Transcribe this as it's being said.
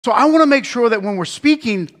So I want to make sure that when we're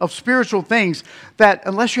speaking of spiritual things, that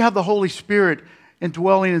unless you have the Holy Spirit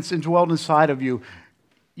indwelled inside of you,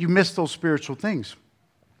 you miss those spiritual things.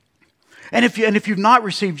 And if you've not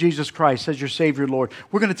received Jesus Christ as your Savior and Lord,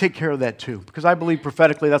 we're going to take care of that too. Because I believe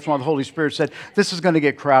prophetically, that's why the Holy Spirit said, this is going to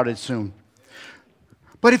get crowded soon.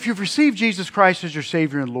 But if you've received Jesus Christ as your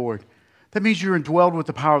Savior and Lord, that means you're indwelled with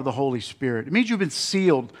the power of the Holy Spirit. It means you've been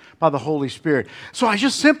sealed by the Holy Spirit. So I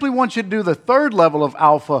just simply want you to do the third level of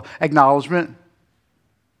alpha acknowledgement.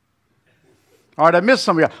 All right, I missed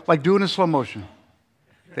some of you. Like doing in slow motion.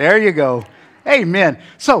 There you go. Amen.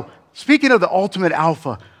 So, speaking of the ultimate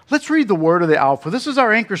alpha, let's read the word of the alpha. This is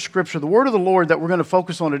our anchor scripture, the word of the Lord that we're going to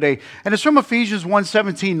focus on today. And it's from Ephesians 1,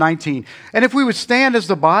 17, 19. And if we would stand as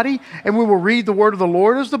the body, and we will read the word of the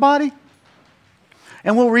Lord as the body,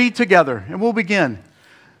 and we'll read together, and we'll begin.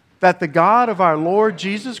 That the God of our Lord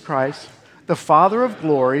Jesus Christ, the Father of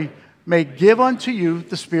glory, may give unto you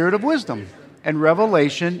the spirit of wisdom and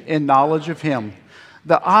revelation in knowledge of Him.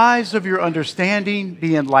 The eyes of your understanding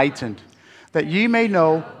be enlightened, that ye may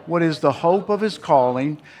know what is the hope of His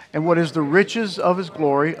calling, and what is the riches of His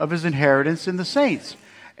glory, of His inheritance in the saints,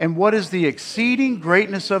 and what is the exceeding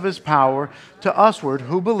greatness of His power to usward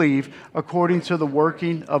who believe, according to the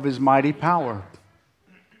working of His mighty power.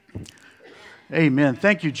 Amen.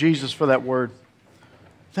 Thank you, Jesus, for that word.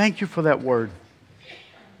 Thank you for that word.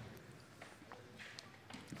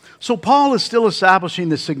 So Paul is still establishing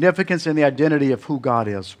the significance and the identity of who God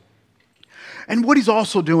is. And what he's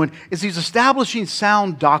also doing is he's establishing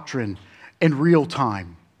sound doctrine in real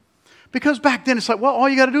time. Because back then it's like, well, all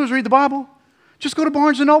you got to do is read the Bible. Just go to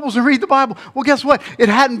Barnes and Nobles and read the Bible. Well, guess what? It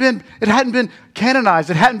hadn't been canonized.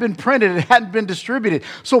 It hadn't been printed. It hadn't been distributed.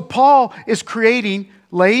 So Paul is creating,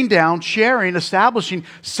 laying down, sharing, establishing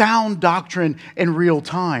sound doctrine in real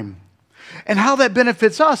time. And how that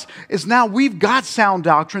benefits us is now we've got sound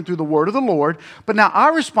doctrine through the word of the Lord, but now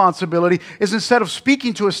our responsibility is, instead of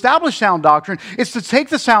speaking to establish sound doctrine, it's to take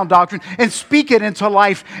the sound doctrine and speak it into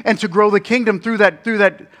life and to grow the kingdom through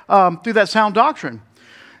that sound doctrine.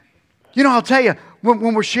 You know, I'll tell you,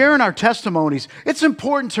 when we're sharing our testimonies, it's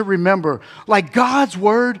important to remember, like, God's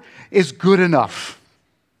word is good enough.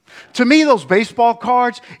 To me, those baseball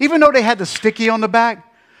cards, even though they had the sticky on the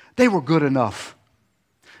back, they were good enough.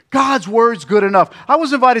 God's word's good enough. I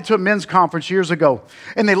was invited to a men's conference years ago,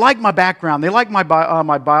 and they liked my background. They liked my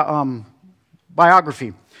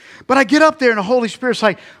biography. But I get up there, and the Holy Spirit's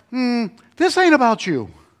like, this ain't about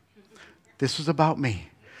you. This is about me.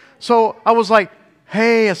 So I was like,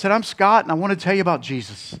 hey, I said, I'm Scott, and I want to tell you about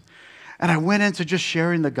Jesus. And I went into just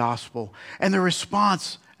sharing the gospel. And the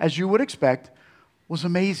response, as you would expect, was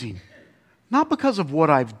amazing. Not because of what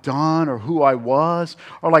I've done or who I was,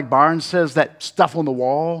 or like Byron says, that stuff on the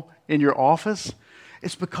wall in your office.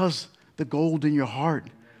 It's because the gold in your heart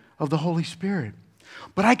of the Holy Spirit.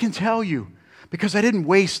 But I can tell you, because I didn't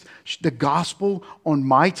waste the gospel on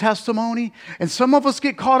my testimony, and some of us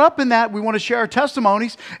get caught up in that. We want to share our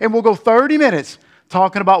testimonies, and we'll go 30 minutes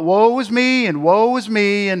talking about woe is me, and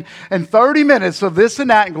 30 minutes of this and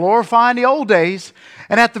that, and glorifying the old days.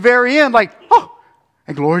 And at the very end, like, oh,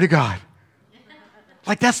 and glory to God.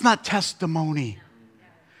 Like, that's not testimony.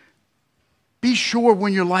 Be sure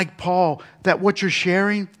when you're like Paul that what you're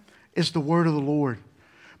sharing is the word of the Lord.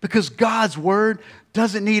 Because God's word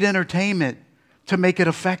doesn't need entertainment to make it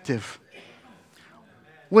effective.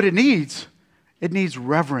 What it needs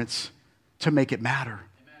reverence to make it matter.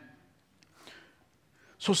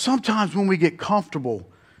 So sometimes when we get comfortable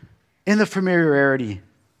in the familiarity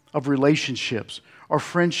of relationships, or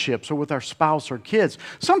friendships, or with our spouse or kids,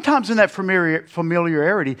 sometimes in that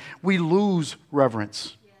familiarity, we lose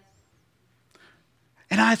reverence.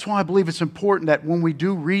 And that's why I believe it's important that when we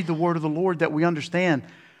do read the word of the Lord, that we understand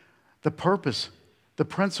the purpose, the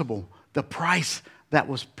principle, the price that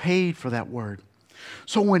was paid for that word.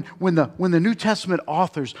 So when the New Testament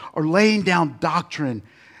authors are laying down doctrine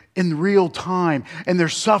in real time, and they're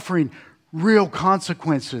suffering real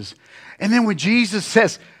consequences, and then when Jesus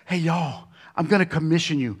says, hey, y'all, I'm going to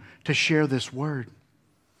commission you to share this word.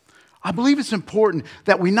 I believe it's important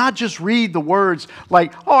that we not just read the words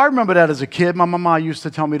like, oh, I remember that as a kid. My mama used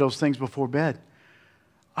to tell me those things before bed.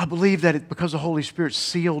 I believe that because the Holy Spirit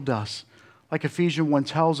sealed us, like Ephesians 1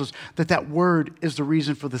 tells us, that word is the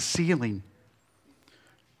reason for the sealing.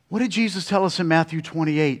 What did Jesus tell us in Matthew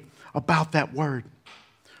 28 about that word?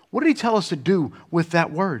 What did He tell us to do with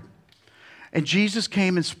that word? And Jesus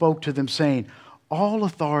came and spoke to them, saying, all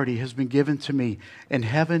authority has been given to me in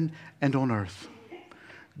heaven and on earth.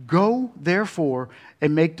 Go, therefore,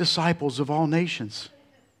 and make disciples of all nations,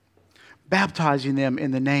 baptizing them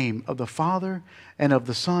in the name of the Father and of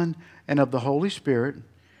the Son and of the Holy Spirit,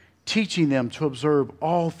 teaching them to observe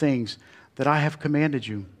all things that I have commanded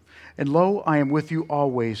you. And lo, I am with you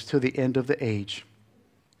always to the end of the age.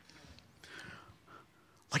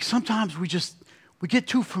 Like sometimes we get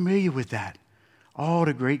too familiar with that. Oh,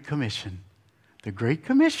 the Great Commission. The Great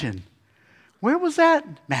Commission. Where was that?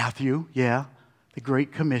 Matthew, yeah, the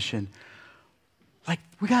Great Commission. Like,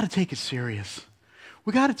 we got to take it serious.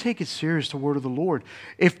 We got to take it serious, the word of the Lord.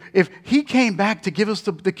 If He came back to give us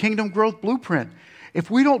the kingdom growth blueprint, if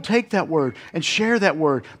we don't take that word and share that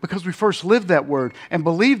word because we first lived that word and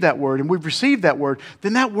believed that word and we've received that word,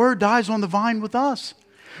 then that word dies on the vine with us.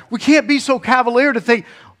 We can't be so cavalier to think,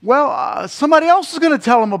 well, somebody else is going to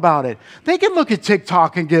tell them about it. They can look at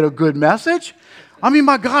TikTok and get a good message. I mean,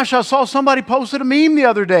 my gosh, I saw somebody posted a meme the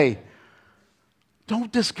other day.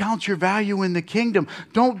 Don't discount your value in the kingdom.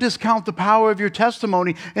 Don't discount the power of your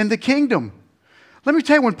testimony in the kingdom. Let me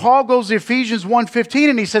tell you, when Paul goes to Ephesians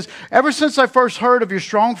 1:15 and he says, ever since I first heard of your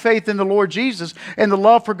strong faith in the Lord Jesus and the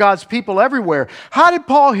love for God's people everywhere. How did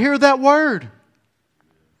Paul hear that word?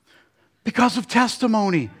 Because of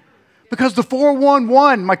testimony. Because the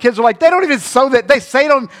 411, my kids are like, they don't even say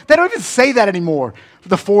that anymore.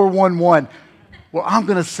 The 411. Well, I'm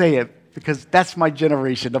going to say it because that's my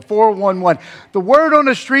generation. The 411. The word on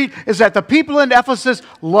the street is that the people in Ephesus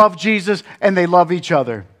love Jesus and they love each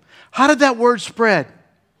other. How did that word spread?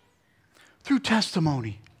 Through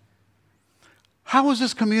testimony. How is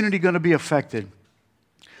this community going to be affected?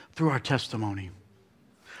 Through our testimony.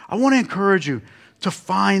 I want to encourage you to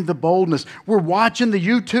find the boldness. We're watching the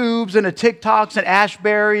YouTubes and the TikToks and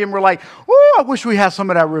Ashbury and we're like, oh, I wish we had some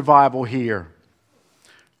of that revival here.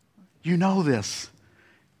 You know this.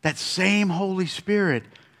 That same Holy Spirit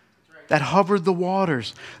that hovered the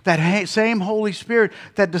waters, that same Holy Spirit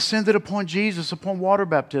that descended upon Jesus upon water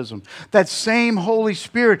baptism, that same Holy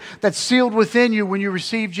Spirit that's sealed within you when you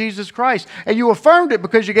received Jesus Christ, and you affirmed it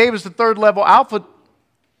because you gave us the third level alpha,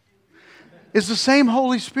 is the same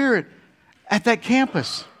Holy Spirit at that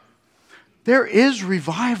campus. There is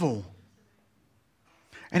revival.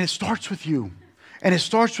 And it starts with you. And it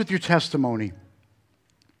starts with your testimony.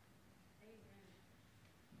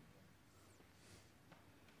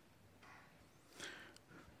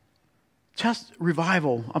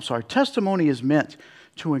 Testimony is meant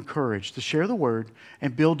to encourage, to share the word,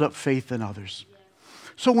 and build up faith in others.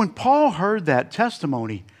 So when Paul heard that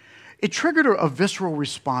testimony, it triggered a visceral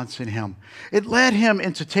response in him. It led him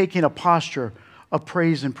into taking a posture of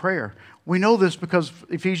praise and prayer. We know this because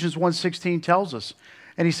Ephesians 1:16 tells us.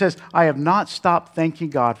 And he says, I have not stopped thanking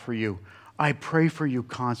God for you. I pray for you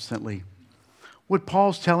constantly. What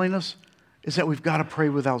Paul's telling us is that we've got to pray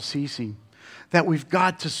without ceasing. That we've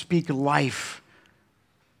got to speak life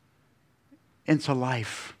into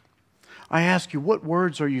life. I ask you, what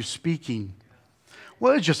words are you speaking?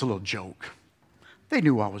 Well, it's just a little joke. They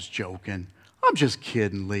knew I was joking. I'm just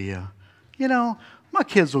kidding, Leah. You know, my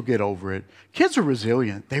kids will get over it. Kids are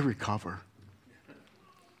resilient. They recover.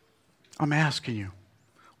 I'm asking you,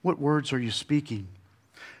 what words are you speaking?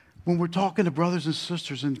 When we're talking to brothers and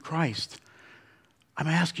sisters in Christ, I'm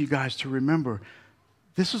asking you guys to remember,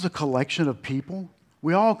 this is a collection of people.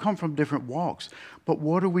 We all come from different walks. But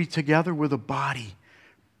what are we together? We're the body,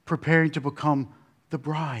 preparing to become the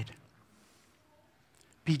bride.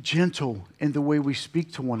 Be gentle in the way we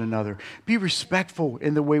speak to one another. Be respectful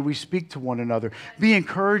in the way we speak to one another. Be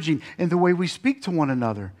encouraging in the way we speak to one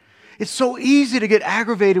another. It's so easy to get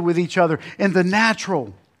aggravated with each other in the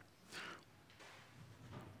natural.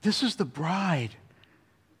 This is the bride.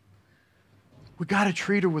 We got to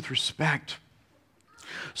treat her with respect.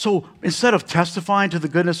 So instead of testifying to the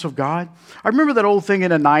goodness of God, I remember that old thing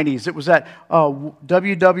in the 90s. It was that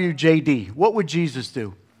WWJD. What would Jesus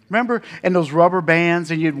do? Remember? And those rubber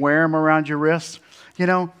bands, and you'd wear them around your wrists, you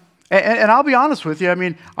know? And I'll be honest with you. I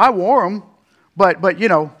mean, I wore them, but you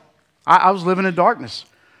know, I was living in darkness.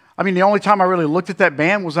 I mean, the only time I really looked at that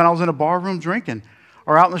band was when I was in a bar room drinking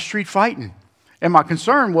or out in the street fighting. And my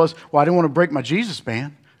concern was, well, I didn't want to break my Jesus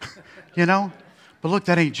band, you know? But look,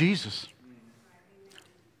 that ain't Jesus.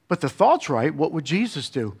 But the thought's right. What would Jesus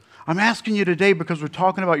do? I'm asking you today because we're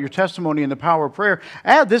talking about your testimony and the power of prayer.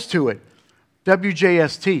 Add this to it.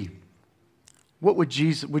 WJST. What would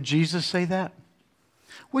Jesus say that?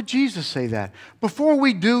 Would Jesus say that? Before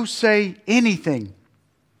we do say anything,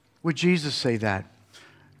 would Jesus say that?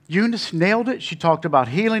 Eunice nailed it. She talked about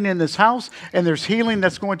healing in this house, and there's healing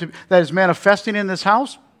that is manifesting in this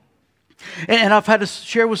house. And I've had to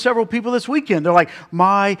share with several people this weekend. They're like,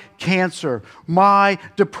 my cancer, my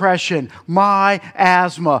depression, my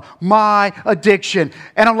asthma, my addiction.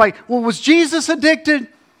 And I'm like, well, was Jesus addicted?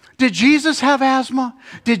 Did Jesus have asthma?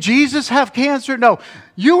 Did Jesus have cancer? No.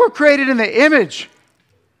 You were created in the image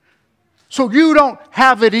So you don't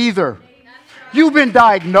have it either. You've been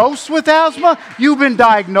diagnosed with asthma. You've been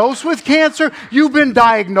diagnosed with cancer. You've been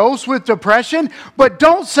diagnosed with depression. But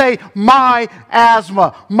don't say, my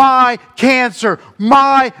asthma, my cancer,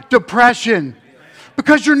 my depression.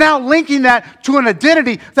 Because you're now linking that to an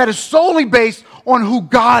identity that is solely based on who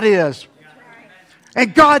God is.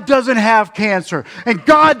 And God doesn't have cancer. And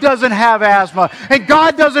God doesn't have asthma. And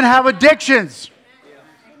God doesn't have addictions.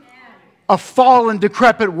 A fallen,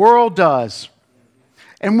 decrepit world does.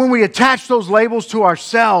 And when we attach those labels to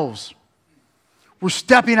ourselves, we're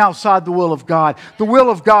stepping outside the will of God. The will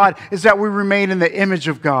of God is that we remain in the image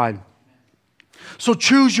of God. So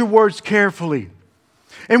choose your words carefully.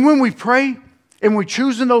 And when we pray and we're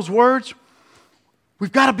choosing those words,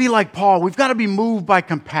 we've got to be like Paul. We've got to be moved by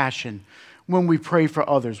compassion when we pray for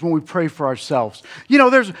others, when we pray for ourselves. You know,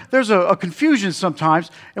 there's a confusion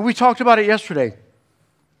sometimes, and we talked about it yesterday.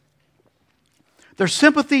 There's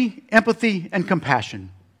sympathy, empathy, and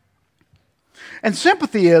compassion. And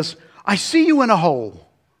sympathy is, I see you in a hole,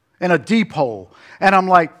 in a deep hole, and I'm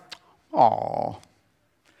like, aw,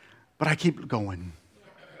 but I keep going.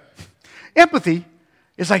 Empathy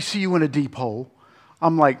is, I see you in a deep hole.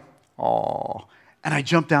 I'm like, aw, and I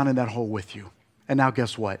jump down in that hole with you. And now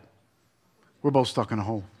guess what? We're both stuck in a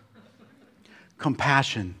hole.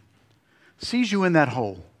 Compassion sees you in that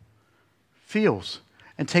hole, feels,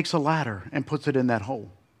 and takes a ladder and puts it in that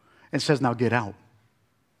hole and says, now get out.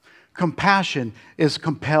 Compassion is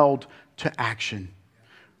compelled to action,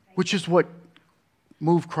 which is what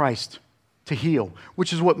moved Christ to heal,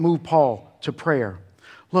 which is what moved Paul to prayer.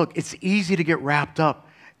 Look, it's easy to get wrapped up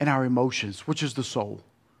in our emotions, which is the soul.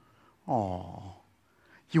 Aww.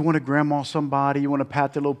 You want to grandma somebody, you want to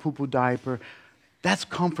pat their little poo-poo diaper. That's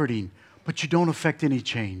comforting, but you don't affect any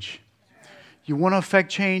change. You want to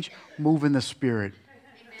affect change? Move in the Spirit.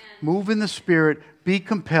 Move in the Spirit, be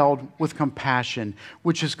compelled with compassion,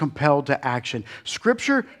 which is compelled to action.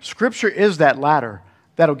 Scripture is that ladder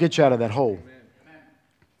that'll get you out of that hole.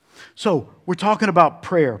 So we're talking about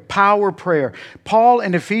prayer, power prayer. Paul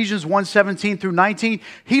in Ephesians 1:17 through 19,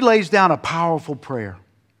 he lays down a powerful prayer.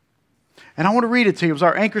 And I want to read it to you. It was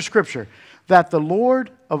our anchor scripture. That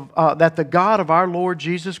the God of our Lord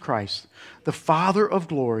Jesus Christ, the Father of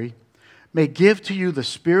glory, may give to you the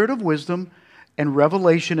spirit of wisdom and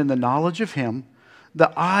revelation in the knowledge of Him,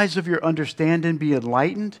 the eyes of your understanding be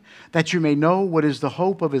enlightened, that you may know what is the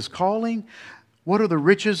hope of His calling, what are the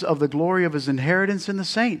riches of the glory of His inheritance in the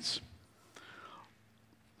saints.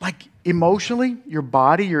 Like emotionally, your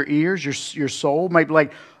body, your ears, your soul might be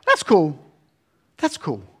like, that's cool. That's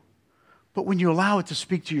cool. But when you allow it to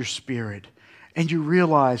speak to your spirit and you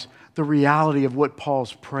realize the reality of what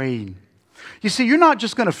Paul's praying, you see, you're not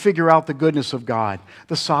just going to figure out the goodness of God,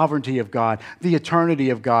 the sovereignty of God, the eternity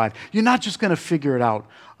of God. You're not just going to figure it out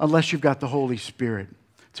unless you've got the Holy Spirit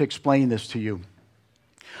to explain this to you.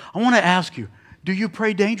 I want to ask you, do you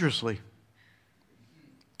pray dangerously?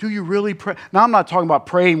 Do you really pray? Now, I'm not talking about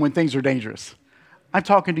praying when things are dangerous. I'm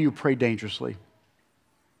talking to you, pray dangerously.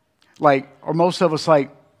 Like, or most of us like,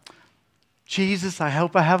 Jesus, I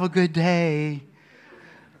hope I have a good day.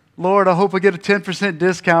 Lord, I hope I get a 10%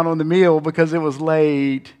 discount on the meal because it was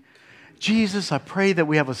late. Jesus, I pray that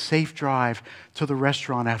we have a safe drive to the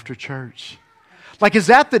restaurant after church. Like, is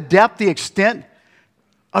that the depth, the extent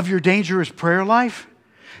of your dangerous prayer life?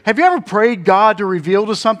 Have you ever prayed God to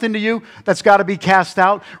reveal something to you that's got to be cast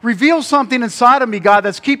out? Reveal something inside of me, God,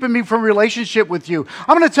 that's keeping me from relationship with you.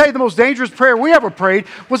 I'm going to tell you the most dangerous prayer we ever prayed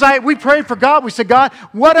was we prayed for God. We said, God,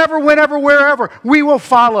 whatever, whenever, wherever, we will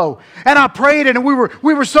follow. And I prayed and we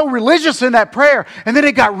were so religious in that prayer. And then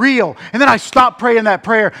it got real. And then I stopped praying that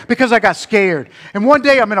prayer because I got scared. And one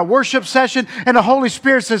day I'm in a worship session and the Holy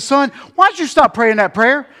Spirit says, son, why don't you stop praying that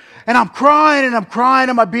prayer? And I'm crying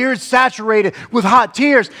and my beard's saturated with hot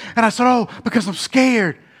tears. And I said, oh, because I'm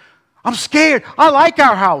scared. I'm scared. I like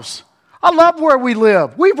our house. I love where we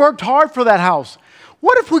live. We've worked hard for that house.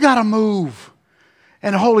 What if we got to move?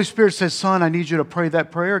 And the Holy Spirit says, son, I need you to pray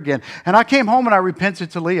that prayer again. And I came home and I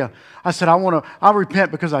repented to Leah. I said, I'll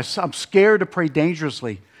repent because I'm scared to pray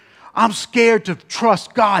dangerously. I'm scared to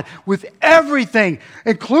trust God with everything,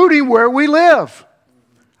 including where we live.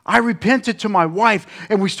 I repented to my wife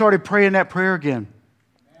and we started praying that prayer again.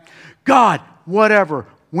 God, whatever,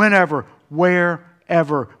 whenever,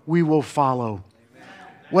 wherever, we will follow.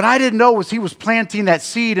 What I didn't know was He was planting that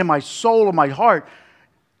seed in my soul and my heart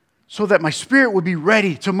so that my spirit would be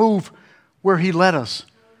ready to move where He led us,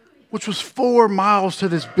 which was 4 miles to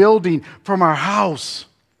this building from our house.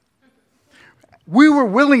 We were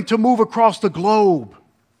willing to move across the globe.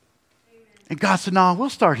 And God said, no, we'll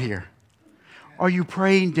start here. Are you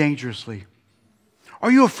praying dangerously?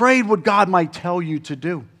 Are you afraid what God might tell you to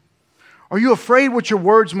do? Are you afraid what your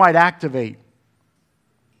words might activate?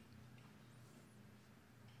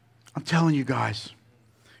 I'm telling you guys,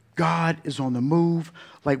 God is on the move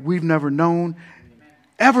like we've never known,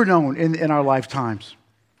 ever known in our lifetimes.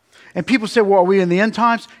 And people say, well, are we in the end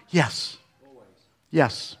times? Yes.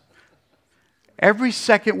 Yes. Every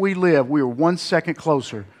second we live, we are 1 second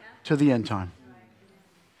closer to the end time.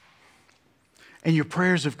 And your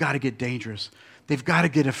prayers have got to get dangerous. They've got to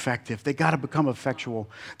get effective. They've got to become effectual.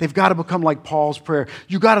 They've got to become like Paul's prayer.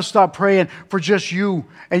 You've got to stop praying for just you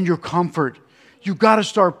and your comfort. You've got to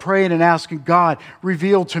start praying and asking God,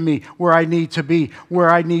 reveal to me where I need to be, where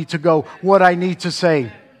I need to go, what I need to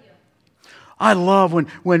say. I love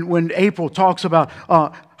when April talks about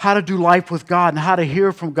how to do life with God and how to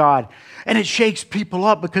hear from God. And it shakes people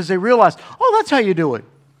up because they realize, oh, that's how you do it.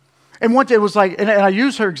 And one day it was like, and I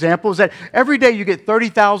use her example, is that every day you get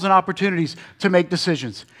 30,000 opportunities to make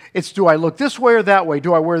decisions. It's, do I look this way or that way?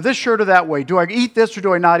 Do I wear this shirt or that way? Do I eat this or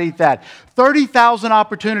do I not eat that? 30,000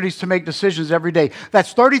 opportunities to make decisions every day.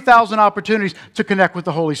 That's 30,000 opportunities to connect with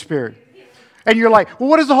the Holy Spirit. And you're like, well,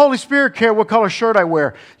 what does the Holy Spirit care what color shirt I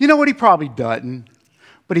wear? You know what? He probably doesn't.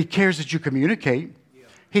 But He cares that you communicate.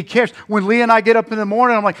 He cares. When Leah and I get up in the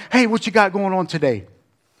morning, I'm like, hey, what you got going on today?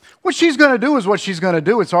 What she's going to do is what she's going to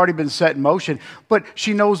do. It's already been set in motion. But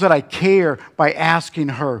she knows that I care by asking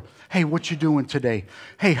her, hey, what you doing today?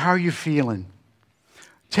 Hey, how are you feeling?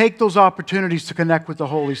 Take those opportunities to connect with the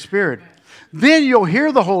Holy Spirit. Then you'll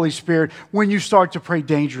hear the Holy Spirit when you start to pray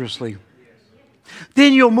dangerously.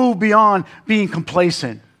 Then you'll move beyond being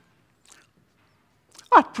complacent.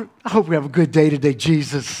 I hope we have a good day today,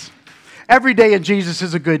 Jesus. Every day in Jesus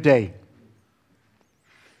is a good day.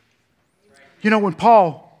 You know, when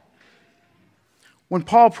Paul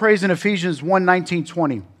prays in Ephesians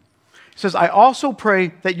 1:19-20, he says, I also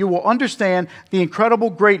pray that you will understand the incredible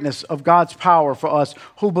greatness of God's power for us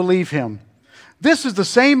who believe Him. This is the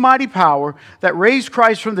same mighty power that raised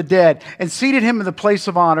Christ from the dead and seated Him in the place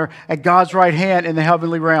of honor at God's right hand in the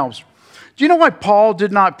heavenly realms. Do you know why Paul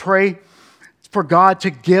did not pray for God to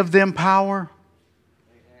give them power?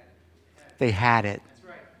 They had it.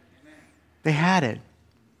 They had it.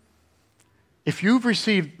 If you've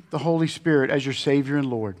received the Holy Spirit as your Savior and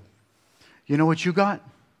Lord, you know what you got?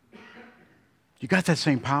 You got that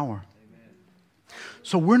same power.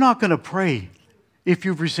 So we're not going to pray if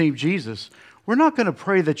you've received Jesus. We're not going to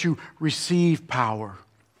pray that you receive power.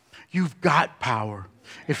 You've got power.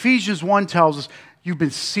 Ephesians 1 tells us you've been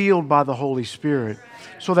sealed by the Holy Spirit.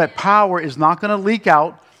 So that power is not going to leak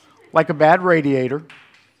out like a bad radiator.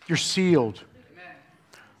 You're sealed.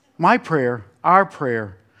 My prayer, our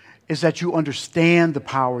prayer, is that you understand the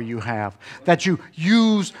power you have, that you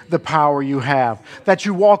use the power you have, that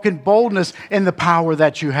you walk in boldness in the power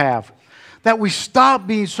that you have, that we stop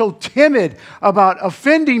being so timid about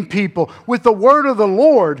offending people with the word of the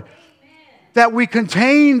Lord, that we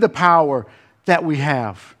contain the power that we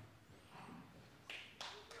have.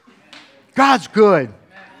 God's good.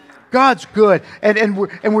 God's good. And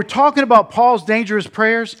we're talking about Paul's dangerous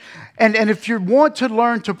prayers. And if you want to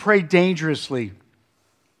learn to pray dangerously,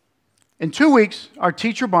 in 2 weeks, our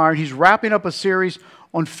teacher, Byron, he's wrapping up a series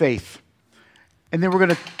on faith. And then we're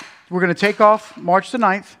going to take off March the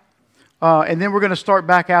 9th. And then we're going to start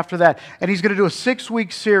back after that. And he's going to do a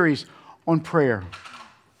 6-week series on prayer.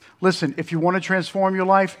 Listen, if you want to transform your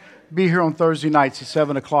life, be here on Thursday nights at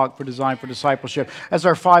 7 o'clock for Design for Discipleship, as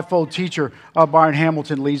our fivefold teacher, Byron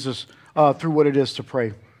Hamilton, leads us through what it is to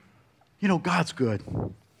pray. You know, God's good.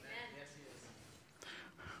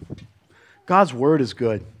 God's word is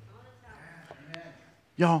good.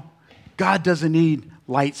 Y'all, God doesn't need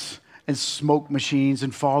lights and smoke machines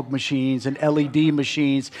and fog machines and LED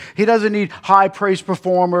machines. He doesn't need high praise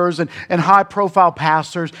performers and high profile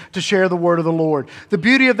pastors to share the word of the Lord. The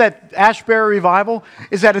beauty of that Ashbury revival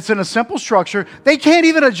is that it's in a simple structure. They can't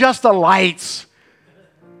even adjust the lights.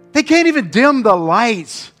 They can't even dim the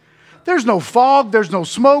lights. There's no fog. There's no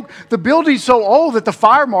smoke. The building's so old that the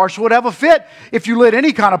fire marshal would have a fit if you lit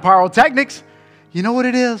any kind of pyrotechnics. You know what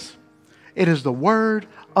it is? It is the word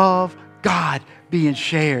of God being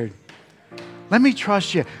shared. Let me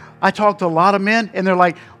trust you. I talk to a lot of men, and they're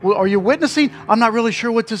like, well, are you witnessing? I'm not really sure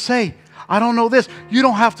what to say. I don't know this. You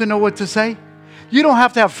don't have to know what to say. You don't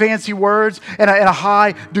have to have fancy words and a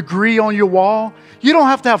high degree on your wall. You don't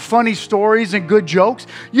have to have funny stories and good jokes.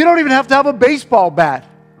 You don't even have to have a baseball bat.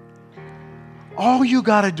 All you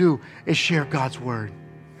got to do is share God's word.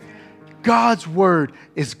 God's word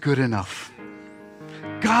is good enough.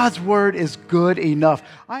 God's word is good enough.